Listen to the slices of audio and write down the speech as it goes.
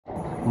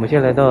我们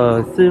现在来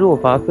到斯洛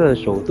伐克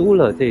首都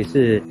了，这里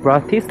是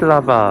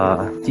Bratislava。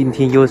今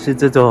天又是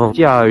这种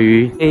下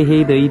雨黑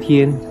黑的一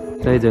天，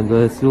在整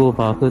个斯洛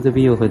伐克这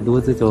边有很多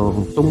这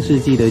种中世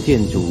纪的建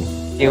筑。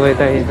因为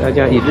带大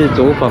家一日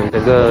走访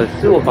整个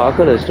斯洛伐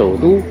克的首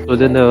都，说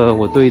真的，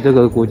我对这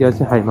个国家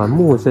是还蛮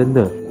陌生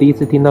的。第一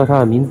次听到它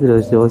的名字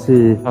的时候，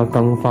是它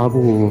刚发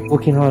布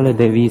Working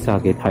Holiday Visa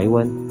给台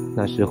湾，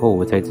那时候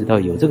我才知道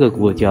有这个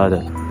国家的。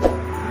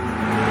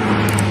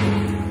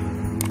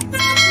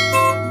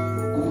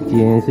今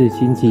天是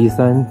星期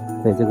三，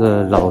在这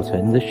个老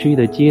城区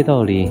的街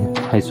道里，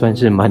还算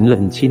是蛮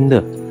冷清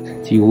的，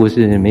几乎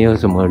是没有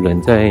什么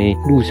人在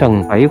路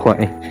上徘徊。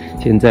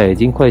现在已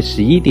经快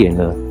11点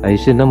了，还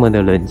是那么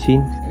的冷清。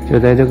就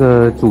在这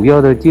个主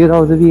要的街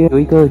道这边有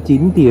一个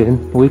景点，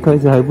我一开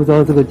始还不知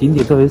道这个景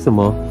点到底是什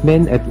么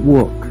 ，Man at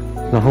Work。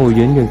然后我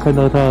远远看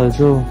到它的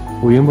时候，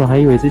我原本还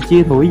以为是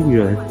街头艺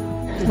人，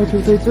他就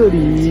在这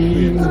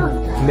里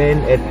 ，Man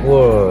at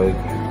Work。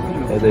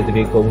他在这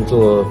边工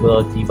作不知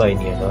道几百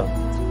年了。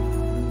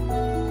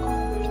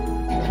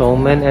从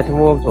Man at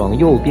Work 往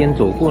右边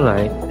走过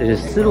来，这是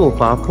斯洛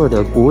伐克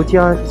的国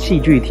家戏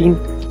剧厅，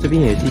这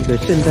边也是一个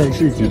圣诞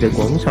市集的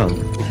广场，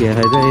而且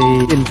还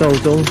在建造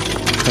中，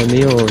还没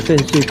有正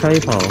式开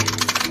跑。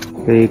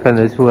可以看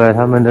得出来，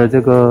他们的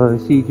这个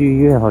戏剧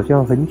院好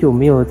像很久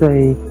没有在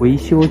维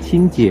修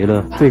清洁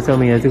了，最上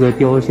面的这个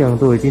雕像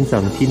都已经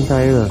长青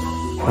苔了，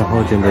然后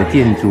整个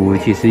建筑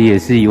其实也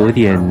是有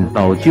点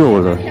老旧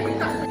了。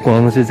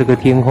光是这个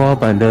天花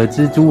板的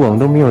蜘蛛网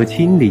都没有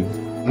清理。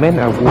Man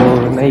at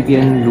Work 那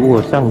边如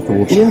果向左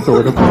边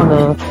走的话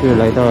呢，就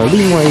来到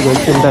另外一个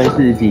圣诞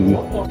市集，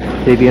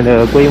这边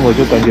的规模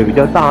就感觉比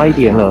较大一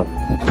点了。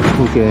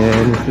目前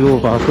斯洛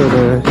伐克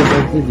的圣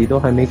诞市集都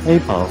还没开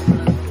跑，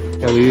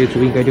下个月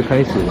初应该就开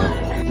始了。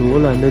罗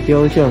兰的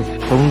雕像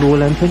从罗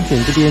兰喷泉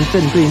这边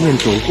正对面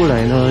走过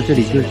来呢，这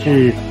里就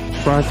是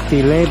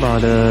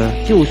Bratislava 的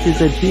旧市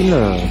政厅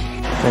了。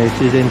在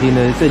市政厅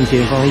的正前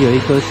方有一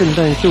棵圣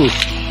诞树。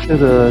这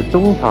个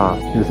钟塔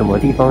有什么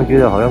地方觉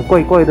得好像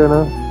怪怪的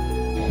呢？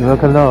有没有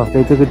看到，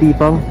在这个地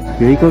方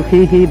有一个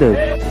黑黑的，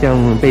像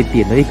被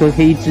点了一颗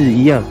黑痣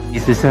一样？其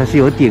实它是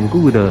有典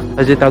故的，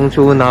它是当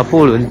初拿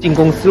破仑进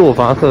攻斯洛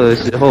伐克的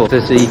时候，这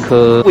是一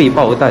颗未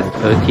爆弹，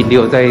停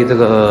留在这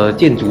个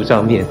建筑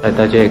上面。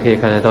大家也可以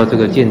看得到，这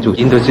个建筑已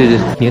经都是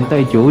年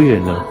代久远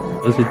了，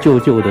都是旧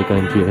旧的感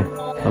觉。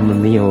他们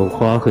没有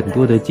花很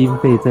多的经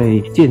费在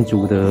建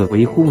筑的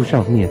维护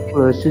上面。出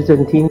了市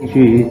政厅，继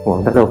续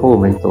往它的后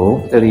门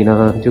走，这里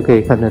呢就可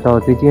以看得到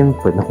这间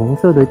粉红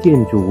色的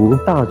建筑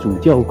大主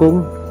教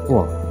宫。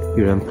哇，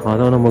有人爬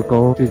到那么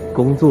高去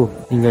工作，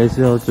应该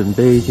是要准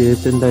备一些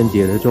圣诞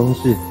节的装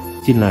饰。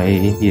进来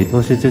也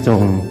都是这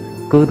种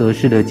哥德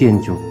式的建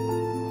筑。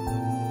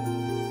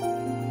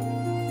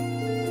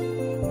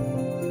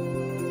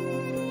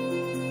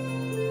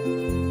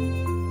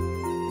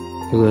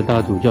这个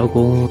大主教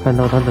宫，看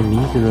到它的名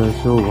字的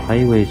时候，我还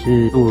以为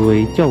是作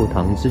为教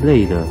堂之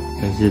类的，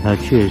但是它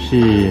却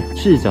是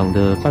市长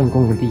的办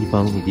公的地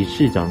方以及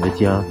市长的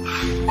家。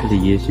这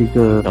里也是一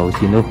个小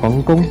型的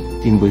皇宫，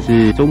并不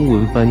是中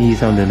文翻译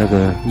上的那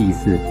个意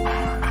思。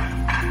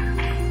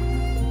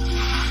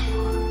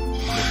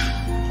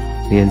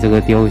连这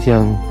个雕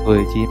像都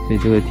已经被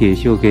这个铁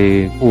锈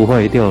给破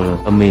坏掉了，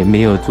他们也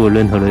没有做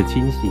任何的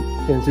清洗，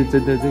像是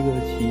真的这个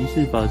骑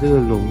士把这个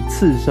龙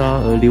刺杀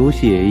而流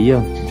血一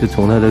样，就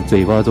从他的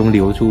嘴巴中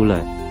流出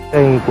来。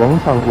在广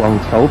场往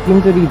桥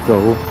边这里走，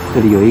这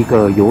里有一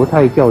个犹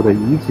太教的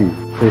遗址，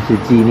这是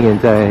纪念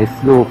在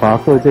斯洛伐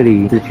克这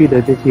里死去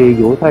的这些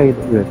犹太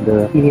人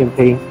的纪念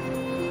碑。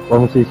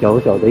光是小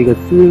小的一个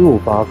斯洛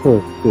伐克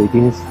就已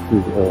经死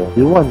了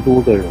10万多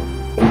个人。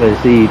原本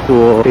是一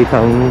座非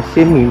常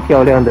鲜明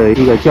漂亮的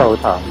一个教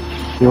堂，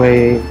因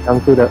为当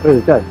初的2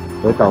战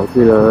而导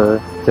致了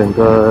整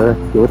个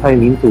犹太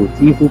民族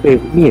几乎被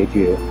灭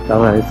绝，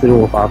当然斯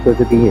洛伐克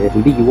这边也不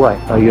例外。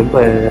原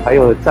本还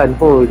有战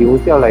后留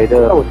下来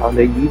的教堂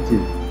的遗址，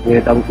因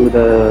为当初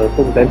的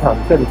共产党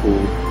政府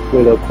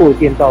为了扩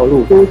建道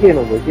路，修建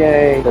了我们现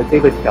在的这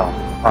个桥，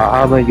把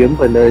他们原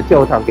本的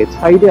教堂给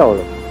拆掉了，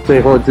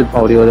最后只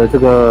保留了这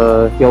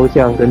个雕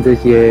像跟这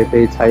些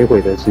被拆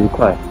毁的石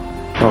块。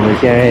那我们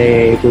现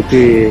在就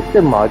去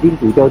圣马丁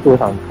主教座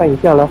堂看一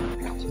下了。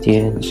这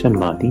间圣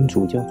马丁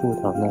主教座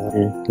堂呢，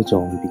是这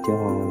种比较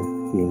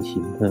典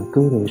型的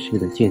哥德式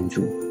的建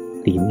筑，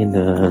里面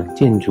的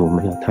建筑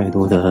没有太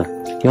多的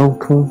雕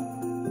刻。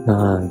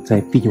那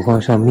在壁画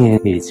上面，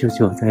也就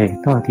只有在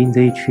大厅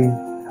这一区，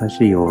它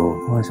是有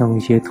画上一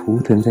些图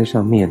腾在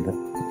上面的。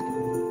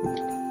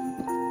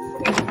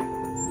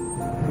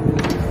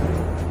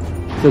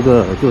这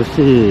个就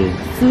是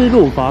斯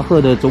洛伐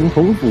克的总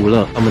统府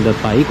了，他们的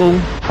白宫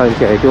看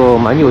起来就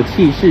蛮有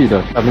气势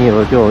的，上面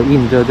就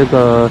印着这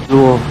个斯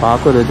洛伐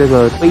克的这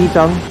个徽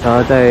章，然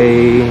后在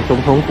总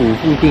统府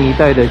附近一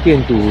带的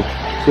建筑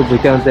就不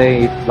像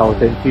在老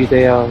城区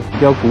这样比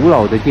较古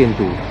老的建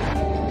筑。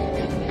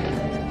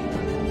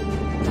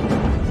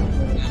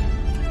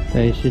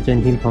在市政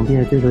厅旁边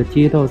的这个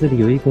街道，这里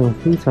有一个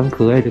非常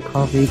可爱的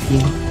咖啡厅，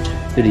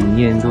这里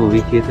面都有一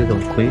些这种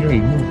傀儡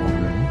木偶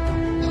人。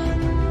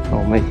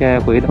我们现在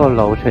回到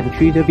老城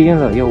区这边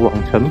了，要往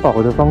城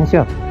堡的方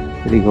向。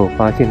这里我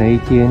发现了一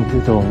间这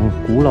种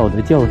古老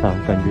的教堂，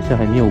感觉是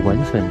还没有完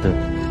成的。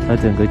它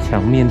整个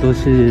墙面都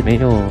是没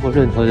有做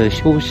任何的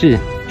修饰，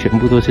全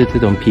部都是这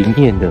种平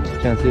面的，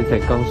像是才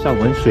刚上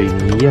完水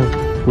泥一样。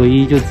唯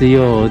一就只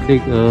有这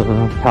个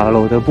塔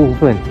楼的部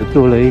分有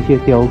做了一些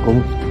雕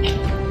工。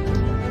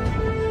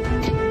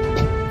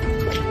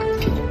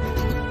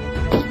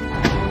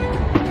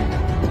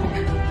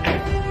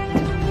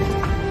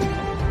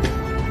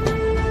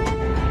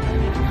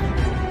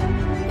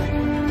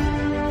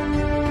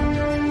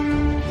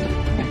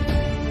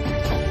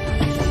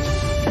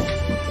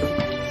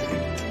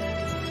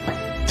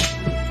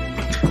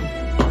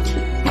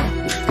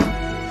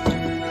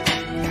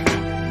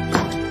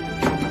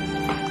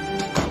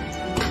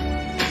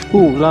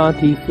布拉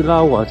提斯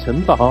拉瓦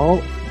城堡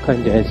看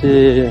起来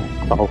是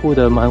保护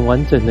的蛮完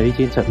整的一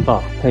间城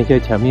堡，看一下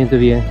墙面这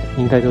边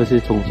应该都是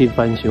重新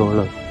翻修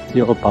了，只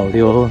有保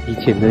留以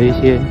前的一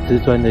些瓷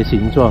砖的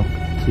形状，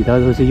其他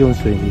都是用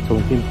水泥重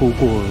新铺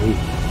过而已。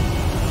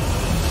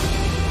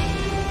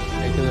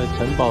在这个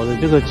城堡的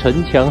这个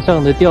城墙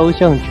上的雕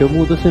像全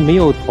部都是没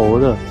有头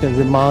的，像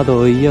是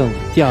model 一样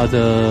架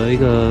着一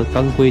个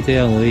钢盔这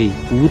样而已，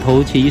无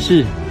头骑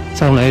士。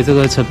上来这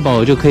个城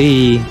堡就可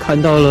以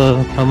看到了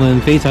他们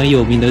非常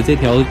有名的这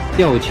条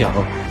吊桥，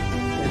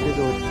在这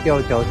座吊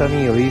桥上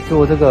面有一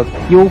座这个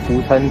优福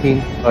餐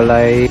厅，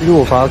来斯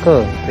洛伐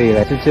克可以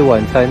来吃吃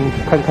晚餐，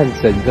看看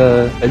整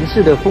个城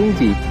市的风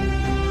景。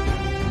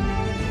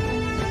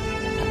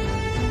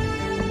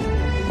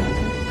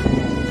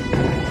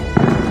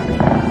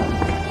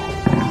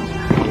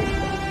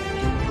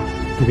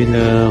这边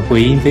的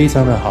回音非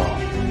常的好，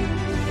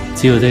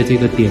只有在这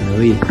个点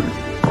而已。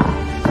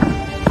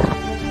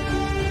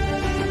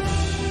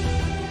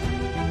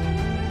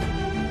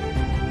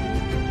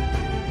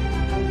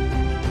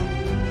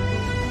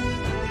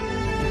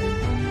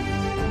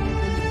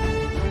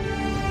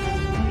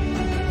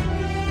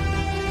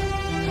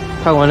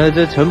看完了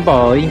这城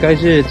堡，应该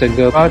是整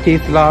个巴提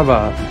斯拉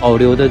瓦保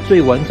留的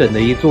最完整的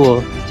一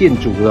座建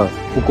筑了。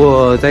不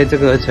过在这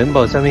个城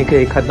堡上面可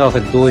以看到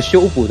很多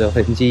修补的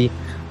痕迹，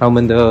他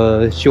们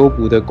的修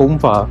补的工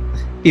法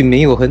并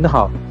没有很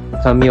好，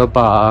他没有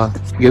把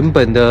原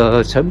本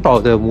的城堡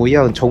的模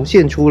样重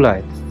现出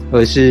来，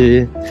而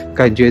是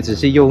感觉只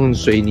是用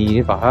水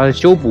泥把它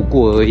修补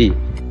过而已。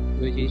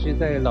尤其是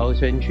在老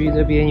城区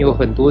这边有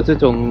很多这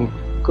种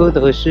哥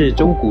德式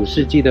中古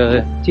世纪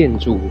的建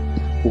筑，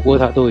不过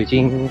它都已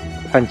经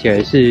看起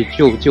来是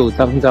旧旧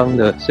脏脏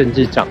的，甚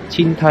至长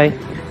青苔，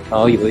然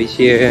后有一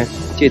些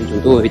建筑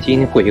都已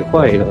经毁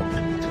坏了，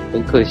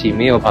很可惜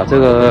没有把这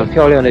个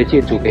漂亮的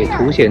建筑给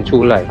凸显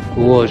出来。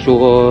如果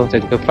说整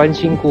个翻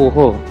新过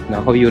后，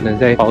然后又能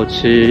再保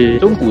持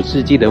中古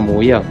世纪的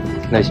模样，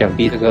那想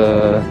必这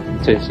个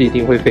城市一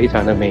定会非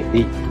常的美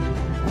丽。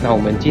那我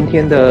们今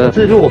天的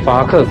斯洛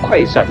伐克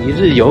快闪一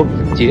日游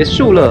结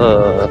束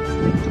了。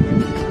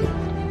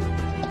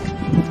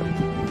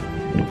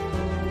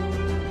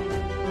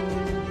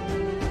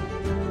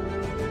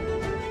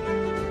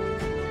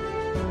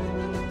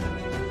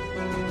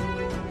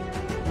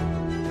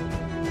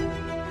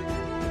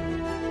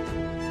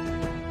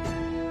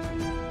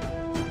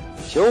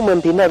喜欢我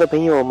们频道的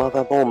朋友，麻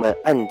烦帮我们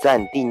按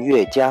赞、订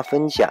阅、加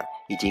分享，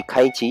以及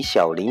开启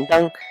小铃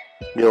铛，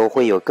日后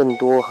会有更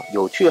多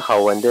有趣好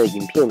玩的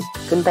影片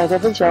跟大家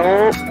分享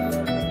哦。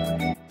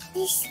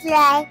Please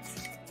like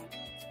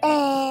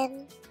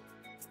and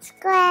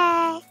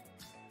subscribe.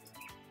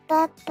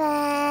 Bye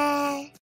bye.